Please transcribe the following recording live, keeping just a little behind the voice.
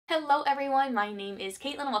Hello everyone, my name is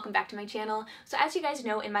Caitlin and welcome back to my channel. So as you guys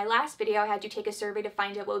know, in my last video I had you take a survey to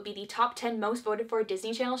find out what would be the top 10 most voted for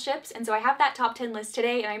Disney Channel ships, and so I have that top 10 list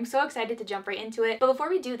today and I'm so excited to jump right into it. But before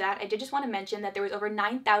we do that, I did just want to mention that there was over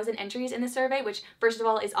 9,000 entries in the survey, which first of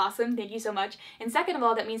all is awesome, thank you so much. And second of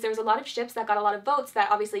all, that means there was a lot of ships that got a lot of votes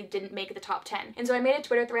that obviously didn't make the top 10. And so I made a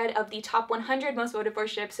Twitter thread of the top 100 most voted for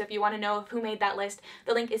ships, so if you want to know who made that list,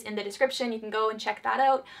 the link is in the description, you can go and check that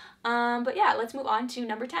out. But yeah, let's move on to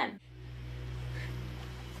number 10.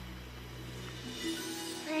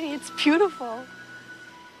 It's beautiful.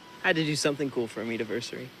 I had to do something cool for a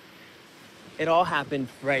anniversary. It all happened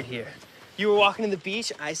right here. You were walking to the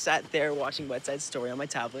beach, I sat there watching West Side Story on my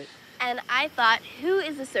tablet. And I thought, who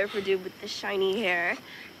is the surfer dude with the shiny hair?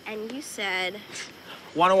 And you said...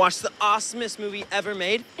 Want to watch the awesomest movie ever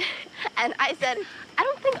made? And I said, I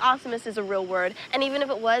don't think awesomest is a real word. And even if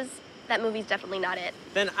it was, that movie's definitely not it.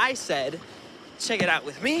 Then I said, check it out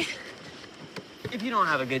with me. If you don't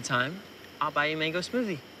have a good time, I'll buy you a mango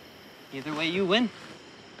smoothie. Either way, you win.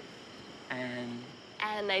 And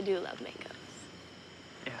I do love mangoes.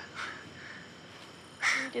 Yeah.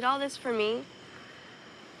 You did all this for me?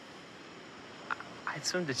 I'd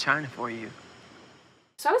swim to China for you.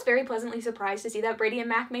 So I was very pleasantly surprised to see that Brady and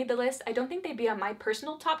Mac made the list. I don't think they'd be on my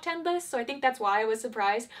personal top 10 list, so I think that's why I was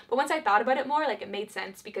surprised. But once I thought about it more, like, it made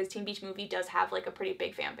sense because Teen Beach Movie does have like a pretty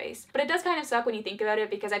big fan base. But it does kind of suck when you think about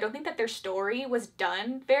it because I don't think that their story was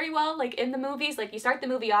done very well, like in the movies. Like, you start the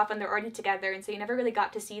movie off and they're already together, and so you never really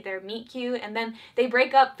got to see their meet cute, and then they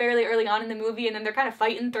break up fairly early on in the movie, and then they're kind of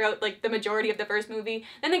fighting throughout like the majority of the first movie.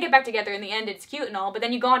 Then they get back together in the end, it's cute and all, but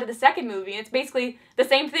then you go on to the second movie and it's basically the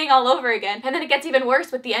same thing all over again. And then it gets even worse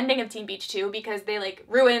with the ending of Teen Beach 2 because they like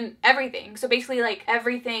ruin everything. So basically like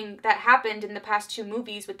everything that happened in the past two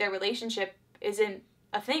movies with their relationship isn't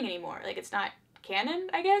a thing anymore. Like, it's not canon,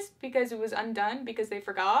 I guess, because it was undone because they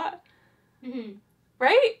forgot. Mm-hmm.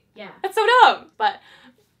 Right? Yeah. That's so dumb. But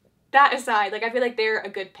that aside, like, I feel like they're a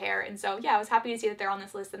good pair, and so yeah, I was happy to see that they're on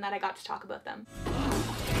this list and that I got to talk about them.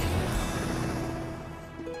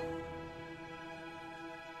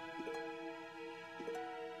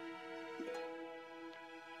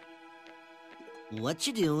 What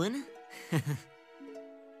you doing?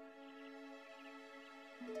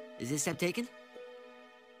 Is this step taken?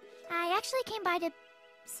 I actually came by to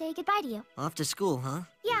say goodbye to you. Off to school, huh?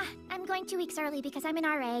 Yeah, I'm going 2 weeks early because I'm in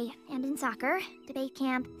RA and in soccer, debate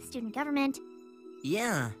camp, student government.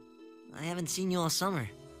 Yeah. I haven't seen you all summer.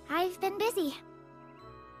 I've been busy.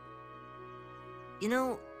 You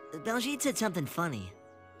know, Baljeet said something funny.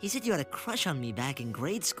 He said you had a crush on me back in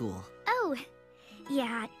grade school. Oh,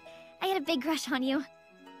 yeah. I had a big crush on you.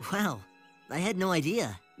 Wow, I had no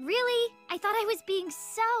idea. Really? I thought I was being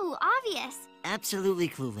so obvious. Absolutely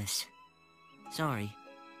clueless. Sorry.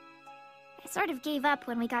 I sort of gave up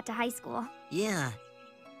when we got to high school. Yeah.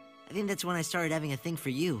 I think that's when I started having a thing for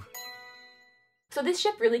you. So this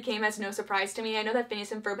ship really came as no surprise to me. I know that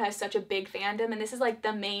Phineas and Ferb has such a big fandom, and this is like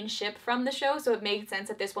the main ship from the show, so it made sense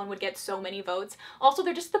that this one would get so many votes. Also,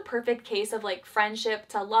 they're just the perfect case of like friendship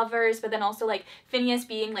to lovers, but then also like Phineas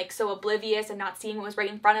being like so oblivious and not seeing what was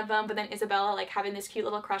right in front of him, but then Isabella like having this cute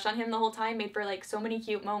little crush on him the whole time made for like so many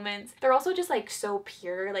cute moments. They're also just like so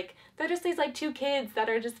pure. Like, they're just these like two kids that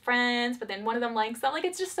are just friends, but then one of them likes them. Like,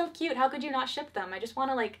 it's just so cute. How could you not ship them? I just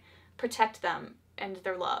want to like protect them and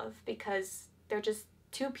their love because they're just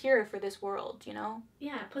too pure for this world, you know?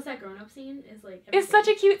 Yeah, plus that grown-up scene is like everything. It's such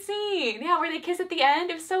a cute scene! Yeah, where they kiss at the end.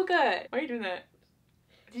 It was so good. Why are you doing that?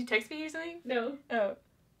 Did you text me or something? No. Oh.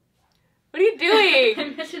 What are you doing?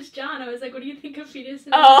 I messaged John. I was like, what do you think of Phineas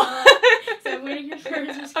and Oh. So I'm waiting for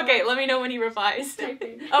his response. Okay, let me know when he replies.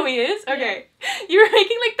 Typing. Oh, he is? Okay. You were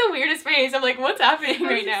making like the weirdest face. I'm like, what's happening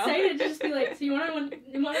right now? I was excited to just be like, so you want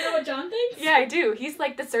to know what John thinks? Yeah, I do. He's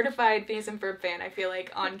like the certified Phineas and Ferb fan, I feel like,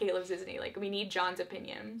 on Caleb's Disney. Like, we need John's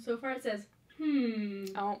opinion. So far it says,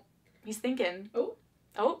 Oh, he's thinking. Oh.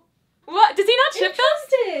 Oh. What? Does he not ship them?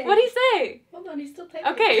 Interesting. What'd he say? Hold on, he's still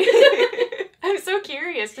typing. Okay. I'm so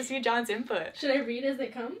curious to see John's input. Should I read as they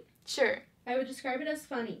come? Sure. I would describe it as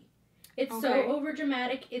funny. It's Okay. so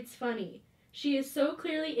overdramatic, it's funny. She is so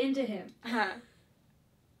clearly into him. Uh-huh.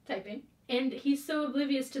 Typing. And he's so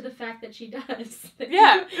oblivious to the fact that she does.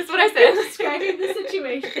 Yeah, that's what I said. Describing the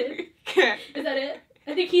situation. Is that it?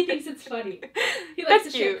 I think he thinks it's funny. He That's likes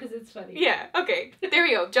the show cute. because it's funny. Yeah, okay. There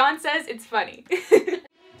we go. John says it's funny.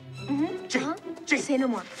 Jay, say no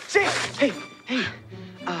more. Jay! Hey!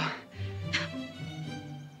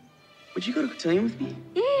 Would you go to Cotillion with me?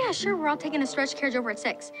 Yeah, sure. We're all taking a stretch carriage over at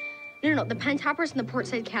 6. No, the Pentoppers in the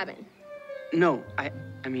portside cabin. No, I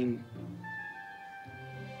mean...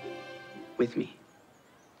 with me.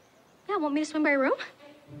 Yeah, want me to swing by your room?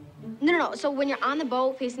 No. So when you're on the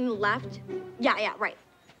boat facing the left, yeah, right.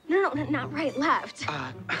 No, not right, left.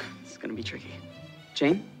 It's gonna be tricky.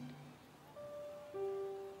 Jane?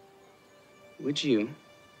 Would you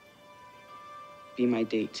be my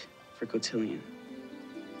date for cotillion?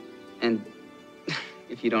 And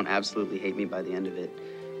if you don't absolutely hate me by the end of it,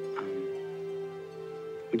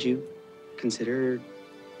 would you consider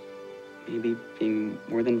maybe being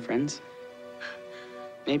more than friends?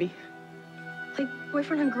 Maybe? Like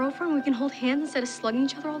boyfriend and girlfriend, we can hold hands instead of slugging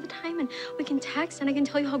each other all the time, and we can text, and I can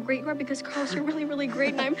tell you how great you are because Carlos, you're really, really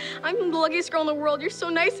great, and I'm the luckiest girl in the world. You're so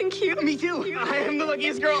nice and cute. Me too. I am the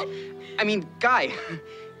luckiest girl. I mean, guy.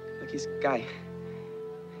 Luckiest guy.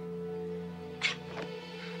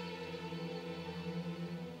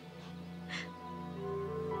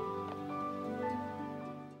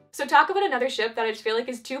 So talk about another ship that I just feel like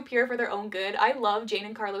is too pure for their own good. I love Jane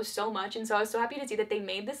and Carlos so much, and so I was so happy to see that they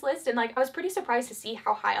made this list, and like I was pretty surprised to see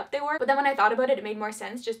how high up they were. But then when I thought about it, it made more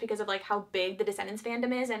sense just because of like how big the Descendants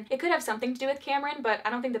fandom is, and it could have something to do with Cameron, but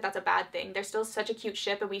I don't think that that's a bad thing. They're still such a cute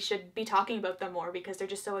ship, and we should be talking about them more because they're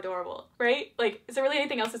just so adorable, right? Like, is there really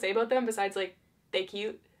anything else to say about them besides like they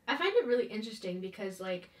cute? I find it really interesting because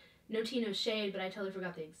like no tea, no shade, but I totally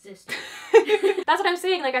forgot they existed. That's what I'm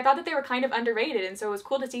saying. Like, I thought that they were kind of underrated, and so it was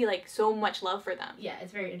cool to see like so much love for them. Yeah,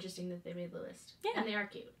 it's very interesting that they made the list. Yeah. And they are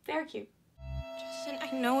cute. They are cute. Justin,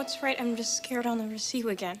 I know it's right. I'm just scared I'll never see you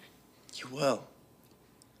again. You will.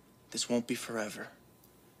 This won't be forever.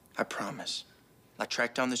 I promise. I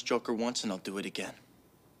tracked down this Joker once and I'll do it again.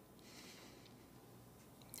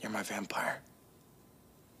 You're my vampire.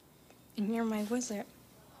 And you're my wizard.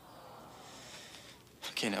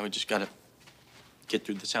 Okay, now we just gotta get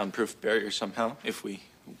through the soundproof barrier somehow if we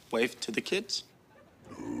wave to the kids.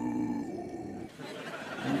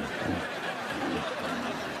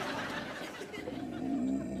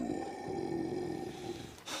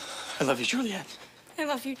 I love you, Juliet. I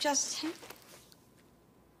love you, Justin.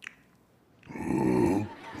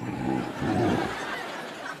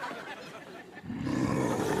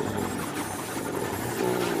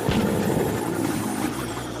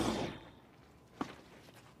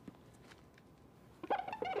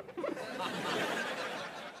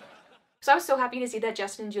 So I was so happy to see that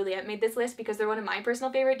Justin and Juliet made this list because they're one of my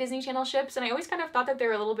personal favorite Disney Channel ships, and I always kind of thought that they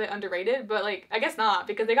were a little bit underrated, but like, I guess not,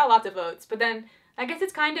 because they got lots of votes. But then, I guess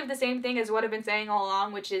it's kind of the same thing as what I've been saying all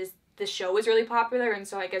along, which is the show is really popular, and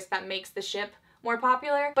so I guess that makes the ship more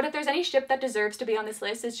popular. But if there's any ship that deserves to be on this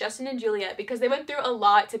list, it's Justin and Juliet, because they went through a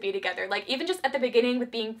lot to be together. Like, even just at the beginning with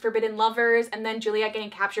being forbidden lovers, and then Juliet getting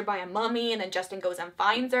captured by a mummy, and then Justin goes and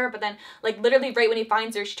finds her, but then, like, literally right when he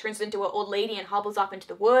finds her, she turns into an old lady and hobbles off into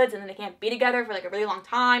the woods, and then they can't be together for, like, a really long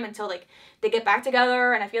time until, like, they get back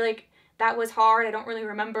together, and I feel like that was hard. I don't really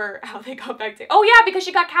remember how they got back together. Oh, yeah, because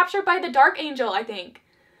she got captured by the Dark Angel, I think.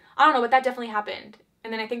 I don't know, but that definitely happened.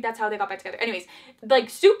 And then I think that's how they got back together. Anyways, like,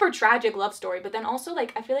 super tragic love story. But then also,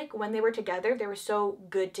 like, I feel like when they were together, they were so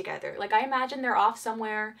good together. Like, I imagine they're off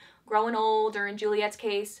somewhere, growing old, or in Juliet's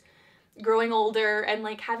case, growing older, and,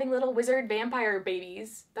 like, having little wizard vampire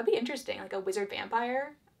babies. That'd be interesting, like a wizard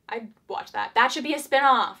vampire. I'd watch that. That should be a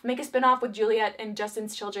spin-off. Make a spin-off with Juliet and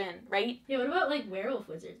Justin's children, right? Yeah, what about, like, werewolf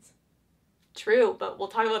wizards? True, but we'll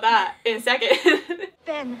talk about that in a second.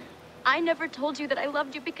 Ben, I never told you that I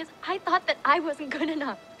loved you because I thought that I wasn't good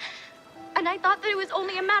enough. And I thought that it was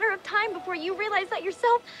only a matter of time before you realized that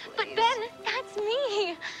yourself. But Ben, that's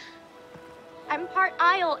me. I'm part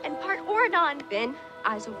Isle and part Oridon. Ben,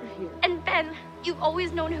 eyes over here. And Ben, you've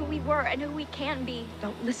always known who we were and who we can be.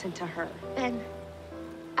 Don't listen to her. Ben,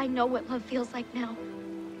 I know what love feels like now.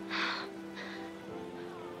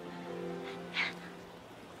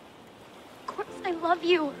 Of course I love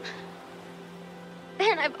you.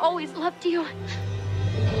 Ben, I've always loved you.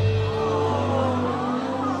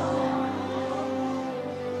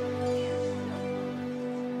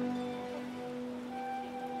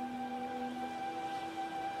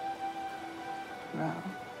 Wow.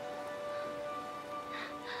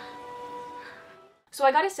 So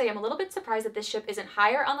I gotta say, I'm a little bit surprised that this ship isn't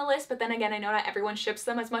higher on the list, but then again, I know not everyone ships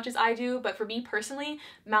them as much as I do, but for me personally,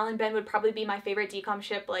 Mal and Ben would probably be my favorite DCOM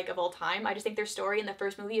ship, like, of all time. I just think their story in the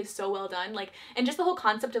first movie is so well done, like, and just the whole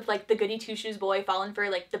concept of, like, the goody two-shoes boy falling for,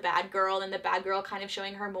 like, the bad girl, and the bad girl kind of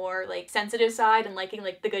showing her more, like, sensitive side and liking,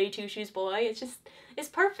 like, the goody two-shoes boy. It's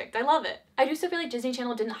perfect. I love it. I do still feel like Disney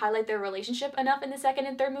Channel didn't highlight their relationship enough in the second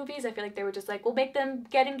and third movies. I feel like they were just like, we'll make them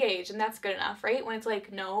get engaged, and that's good enough, right? When it's like,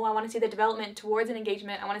 no, I want to see the development towards an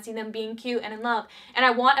engagement. I want to see them being cute and in love. And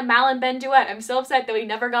I want a Mal and Ben duet. I'm so upset that we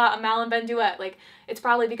never got a Mal and Ben duet. Like, it's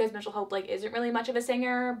probably because Mitchell Hope, like, isn't really much of a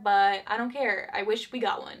singer, but I don't care. I wish we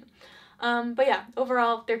got one. But yeah,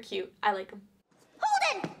 overall, they're cute. I like them.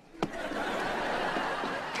 Holden!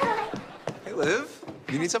 Hey, Liv.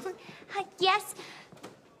 You need something? Yes.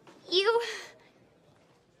 You...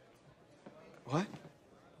 What?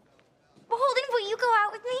 Holden, will you go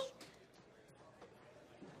out with me?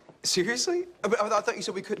 Seriously? I thought you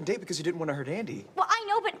said we couldn't date because you didn't want to hurt Andy. Well, I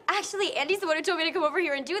know, but actually, Andy's the one who told me to come over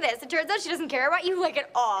here and do this. It turns out she doesn't care about you, like,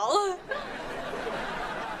 at all.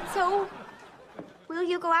 So, will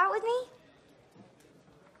you go out with me?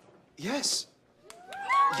 Yes.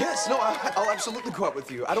 Yes, no, I'll absolutely go out with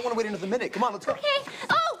you. I don't want to wait another minute. Come on, let's go. Okay.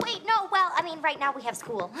 Oh, wait, no, well, I mean, right now we have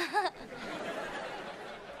school.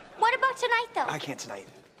 What about tonight, though? I can't tonight.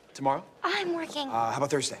 Tomorrow? I'm working. How about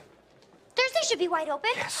Thursday? Thursday should be wide open.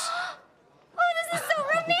 Yes. Oh, this is so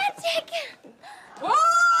romantic.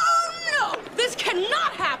 Oh, no! This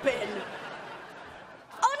cannot happen!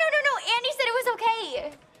 Oh, no. Andy said it was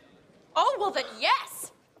okay. Oh, well then,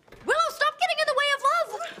 yes! Willow, stop getting in the way of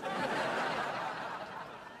love!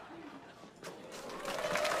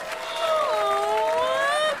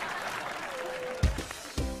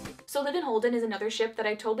 So Liv and Holden is another ship that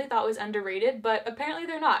I totally thought was underrated, but apparently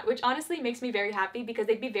they're not, which honestly makes me very happy because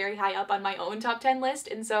they'd be very high up on my own top 10 list,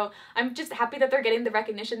 and so I'm just happy that they're getting the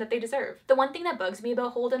recognition that they deserve. The one thing that bugs me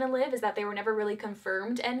about Holden and Liv is that they were never really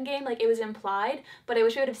confirmed endgame, like it was implied, but I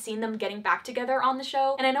wish we would have seen them getting back together on the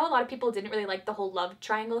show. And I know a lot of people didn't really like the whole love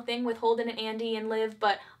triangle thing with Holden and Andy and Liv,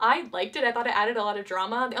 but I liked it. I thought it added a lot of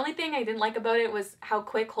drama. The only thing I didn't like about it was how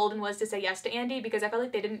quick Holden was to say yes to Andy, because I felt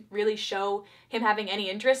like they didn't really show him having any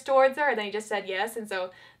interest towards her, and then he just said yes, and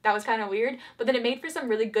so that was kind of weird. But then it made for some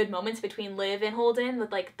really good moments between Liv and Holden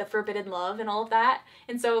with like the forbidden love and all of that.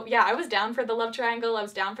 And so yeah, I was down for the love triangle, I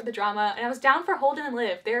was down for the drama, and I was down for Holden and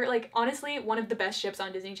Liv. They're like honestly one of the best ships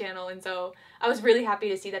on Disney Channel, and so I was really happy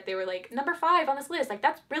to see that they were like number 5 on this list. Like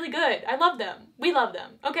that's really good. I love them. We love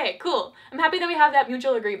them. Okay, cool. I'm happy that we have that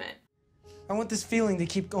mutual agreement. I want this feeling to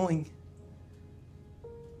keep going.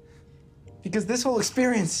 Because this whole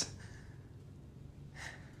experience,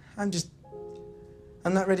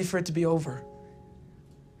 I'm not ready for it to be over.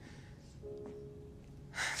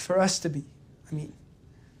 For us to be, I mean.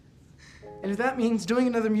 And if that means doing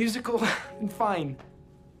another musical, then fine.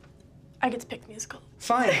 I get to pick musical.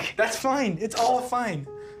 Fine, that's fine. It's all fine.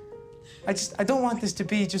 I don't want this to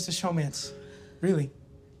be just a showmance, really.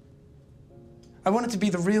 I want it to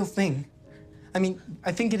be the real thing. I mean,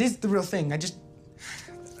 I think it is the real thing.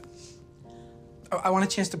 I want a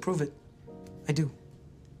chance to prove it. I do.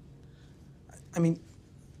 I mean,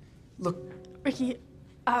 look. Ricky,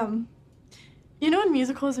 you know in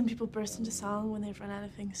musicals when people burst into song when they've run out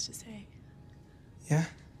of things to say? Yeah?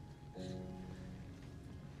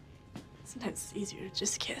 Sometimes it's easier to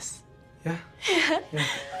just kiss. Yeah? Yeah.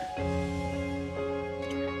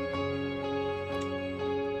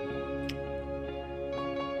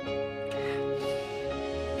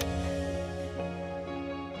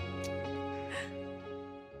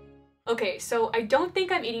 Okay, so I don't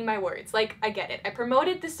think I'm eating my words. Like, I get it. I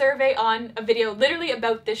promoted the survey on a video literally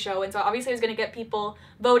about this show, and so obviously I was gonna get people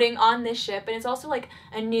voting on this ship, and it's also like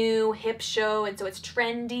a new hip show, and so it's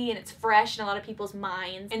trendy and it's fresh in a lot of people's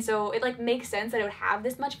minds, and so it like makes sense that it would have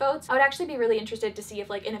this much votes. I would actually be really interested to see if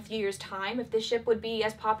like in a few years time, if this ship would be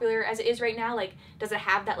as popular as it is right now. Like, does it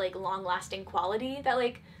have that like long-lasting quality that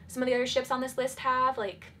like some of the other ships on this list have?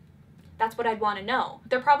 Like, that's what I'd want to know.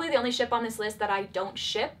 They're probably the only ship on this list that I don't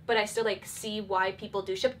ship, but I still like see why people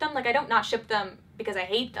do ship them. Like, I don't not ship them because I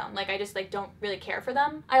hate them. Like, I just like don't really care for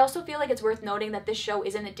them. I also feel like it's worth noting that this show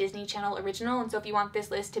isn't a Disney Channel original, and so if you want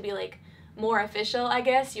this list to be like more official, I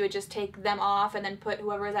guess, you would just take them off and then put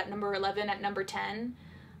whoever is at number 11 at number 10.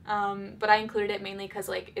 But I included it mainly because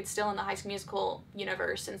like it's still in the High School Musical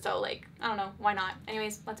universe, and so like, I don't know, why not?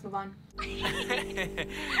 Anyways, let's move on.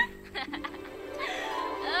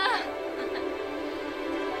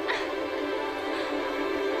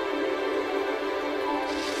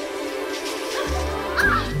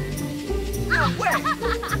 No way!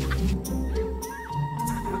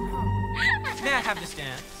 May I have this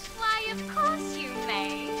dance? Why, of course you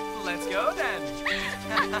may. Let's go then.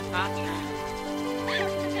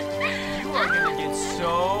 You are gonna get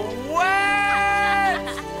so wet!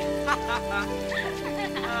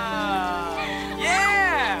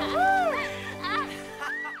 Yeah!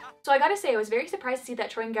 So I gotta say, I was very surprised to see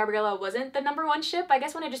that Troy and Gabriella wasn't the number 1 ship. I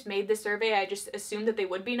guess when I just made this survey, I just assumed that they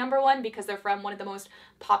would be number 1 because they're from one of the most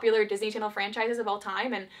popular Disney Channel franchises of all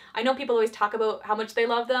time, and I know people always talk about how much they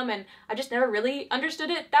love them, and I just never really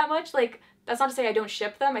understood it that much. Like, that's not to say I don't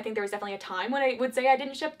ship them. I think there was definitely a time when I would say I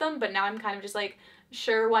didn't ship them, but now I'm kind of just like,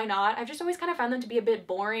 sure, why not? I've just always kind of found them to be a bit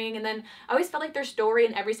boring, and then I always felt like their story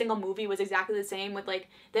in every single movie was exactly the same, with like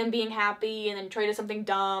them being happy and then Troy does something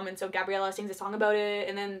dumb and so Gabriella sings a song about it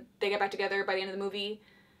and then they get back together by the end of the movie.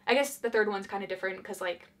 I guess the third one's kind of different because,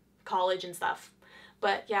 like, college and stuff.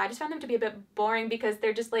 But yeah, I just found them to be a bit boring because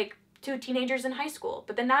they're just, like, two teenagers in high school.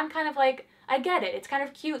 But then now I'm kind of like, I get it. It's kind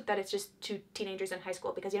of cute that it's just two teenagers in high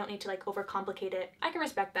school because you don't need to, like, overcomplicate it. I can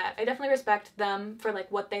respect that. I definitely respect them for,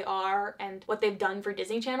 like, what they are and what they've done for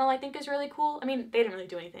Disney Channel, I think is really cool. I mean, they didn't really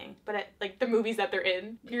do anything, but, like, the movies that they're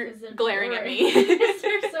in, you're glaring at me. Because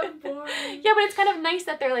they're so boring. Yeah, but it's kind of nice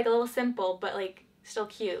that they're, like, a little simple, but, like, still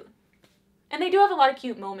cute. And they do have a lot of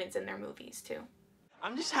cute moments in their movies, too.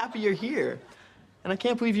 I'm just happy you're here. And I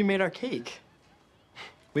can't believe you made our cake.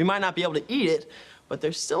 We might not be able to eat it, but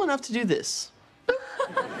there's still enough to do this.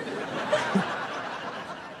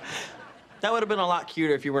 That would have been a lot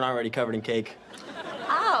cuter if you weren't already covered in cake.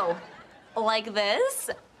 Oh, like this?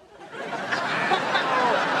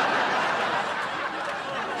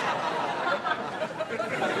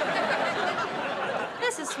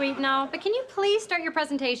 This is sweet now, but can you please start your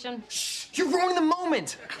presentation? Shh, you're ruining the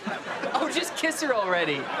moment. Oh, just kiss her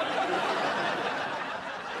already.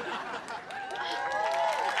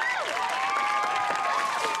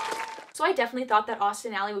 So I definitely thought that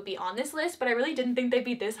Austin and Ally would be on this list, but I really didn't think they'd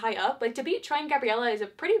be this high up. Like, to beat Troy and Gabriella is a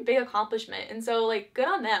pretty big accomplishment, and so, like, good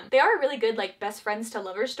on them. They are a really good, like, best friends to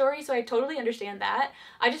lovers story, so I totally understand that.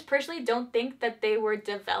 I just personally don't think that they were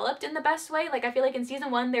developed in the best way. Like, I feel like in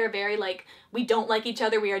season 1, they were very, like, we don't like each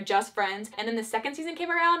other, we are just friends. And then the second season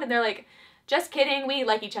came around, and they're like, just kidding, we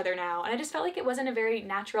like each other now. And I just felt like it wasn't a very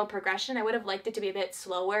natural progression. I would have liked it to be a bit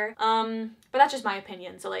slower. But that's just my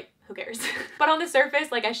opinion, so, like, who cares? But on the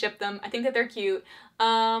surface, like, I ship them. I think that they're cute.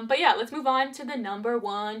 But yeah, let's move on to the number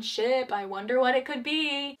 1 ship. I wonder what it could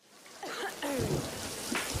be.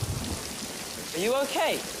 Are you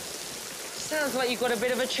okay? Sounds like you've got a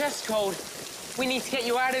bit of a chest cold. We need to get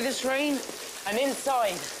you out of this rain and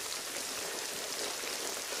inside.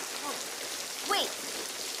 Wait.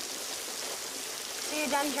 So you're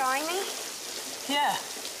done drawing me? Yeah.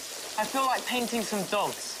 I feel like painting some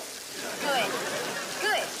dogs. Good.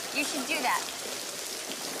 Good. You should do that.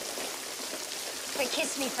 Wait,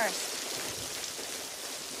 kiss me first.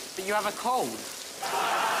 But you have a cold.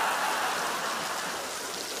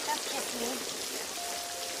 Just kiss me.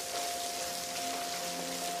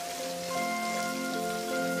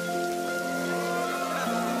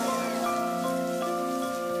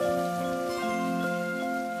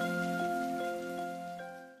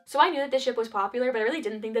 So I knew that this ship was popular, but I really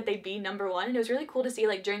didn't think that they'd be number 1. And it was really cool to see,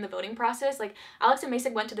 like, during the voting process, like, Alex and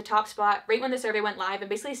Mason went to the top spot right when the survey went live and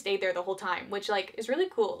basically stayed there the whole time, which, like, is really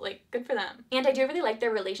cool. Like, good for them. And I do really like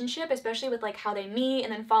their relationship, especially with, like, how they meet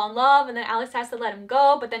and then fall in love, and then Alex has to let him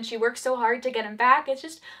go, but then she works so hard to get him back. It's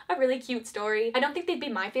just a really cute story. I don't think they'd be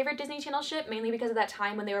my favorite Disney Channel ship, mainly because of that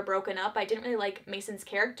time when they were broken up. I didn't really like Mason's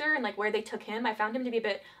character and, like, where they took him. I found him to be a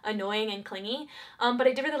bit annoying and clingy, but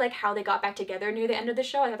I did really like how they got back together near the end of the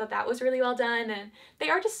show. I thought that was really well done, and they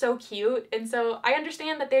are just so cute, and so I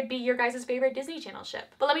understand that they'd be your guys' favorite Disney Channel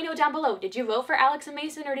ship. But let me know down below, did you vote for Alex and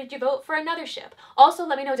Mason or did you vote for another ship? Also,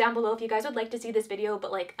 let me know down below if you guys would like to see this video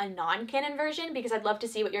but, like, a non-canon version, because I'd love to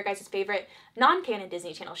see what your guys' favorite non-canon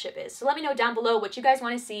Disney Channel ship is. So let me know down below what you guys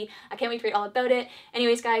want to see. I can't wait to read all about it.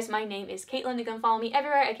 Anyways, guys, my name is Caitlin. You can follow me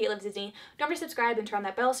everywhere at Caitlin Disney. Don't forget to subscribe and turn on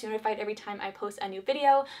that bell so you're notified every time I post a new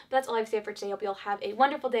video. But that's all I have to say for today. Hope you all have a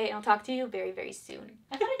wonderful day, and I'll talk to you very, very soon.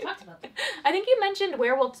 I thought I talked about them. I think you mentioned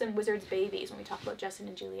werewolves and wizards babies when we talked about Justin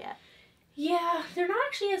and Juliet. Yeah, they're not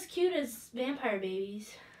actually as cute as vampire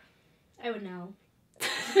babies. I would know.